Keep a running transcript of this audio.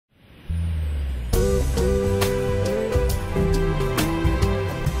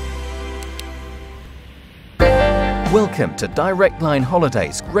Welcome to Directline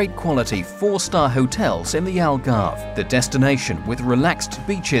Holidays' great quality 4-star hotels in the Algarve, the destination with relaxed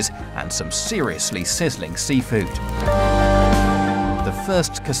beaches and some seriously sizzling seafood. The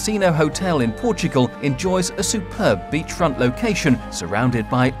first casino hotel in Portugal enjoys a superb beachfront location surrounded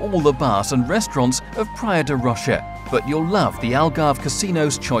by all the bars and restaurants of Praia da Rocha. But you'll love the Algarve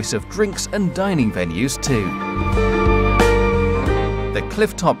Casino's choice of drinks and dining venues too. The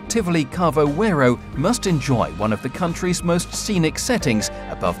clifftop Tivoli Carvoeiro must enjoy one of the country's most scenic settings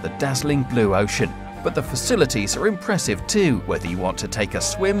above the dazzling blue ocean. But the facilities are impressive too, whether you want to take a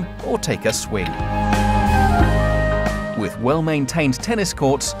swim or take a swing. With well-maintained tennis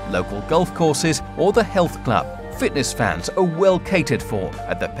courts, local golf courses or the health club, fitness fans are well catered for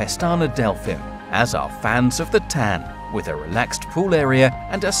at the Pestana Delfim, as are fans of the tan, with a relaxed pool area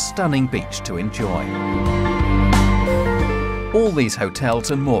and a stunning beach to enjoy. All these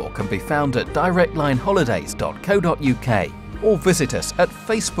hotels and more can be found at directlineholidays.co.uk or visit us at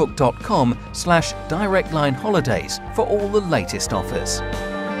facebook.com/directlineholidays for all the latest offers.